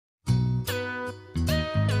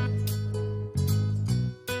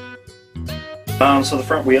So the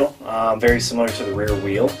front wheel, very similar to the rear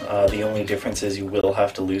wheel. The only difference is you will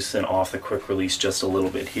have to loosen off the quick release just a little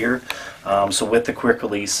bit here. So with the quick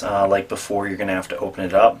release, like before, you're going to have to open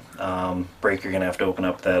it up. Brake, you're going to have to open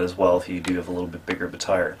up that as well if you do have a little bit bigger of a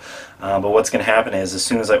tire. But what's going to happen is as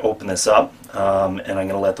soon as I open this up and I'm going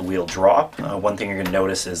to let the wheel drop, one thing you're going to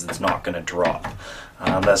notice is it's not going to drop.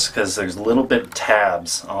 That's because there's a little bit of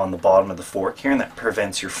tabs on the bottom of the fork here, and that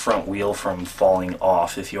prevents your front wheel from falling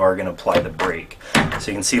off if you are going to apply the brake.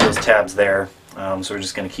 So you can see those tabs there. So we're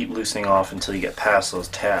just going to keep loosening off until you get past those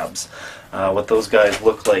tabs. What those guys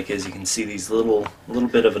look like is you can see these little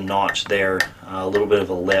bit of a notch there, a little bit of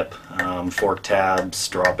a lip, fork tabs,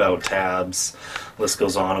 dropout tabs, list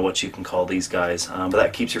goes on of what you can call these guys. But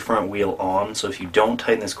that keeps your front wheel on, so if you don't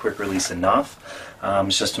tighten this quick release enough,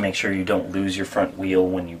 it's just to make sure you don't lose your front wheel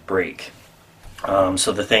when you brake.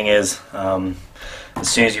 So the thing is, as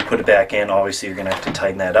soon as you put it back in, obviously you're going to have to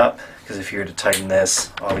tighten that up, because if you were to tighten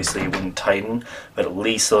this, obviously it wouldn't tighten, but at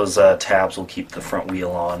least those tabs will keep the front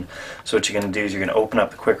wheel on. So what you're going to do is you're going to open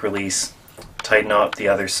up the quick release, tighten up the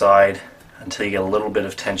other side until you get a little bit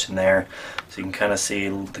of tension there. So you can kind of see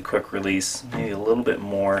the quick release, maybe a little bit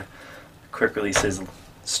more. The quick release is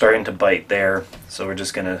starting to bite there, so we're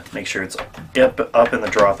just going to make sure it's up in the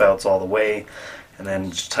dropouts all the way, and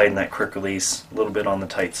then just tighten that quick release a little bit on the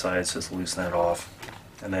tight side, so just loosen that off,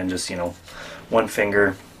 and then just, one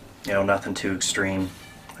finger, nothing too extreme,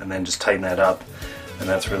 and then just tighten that up, and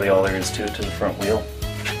that's really all there is to it, to the front wheel.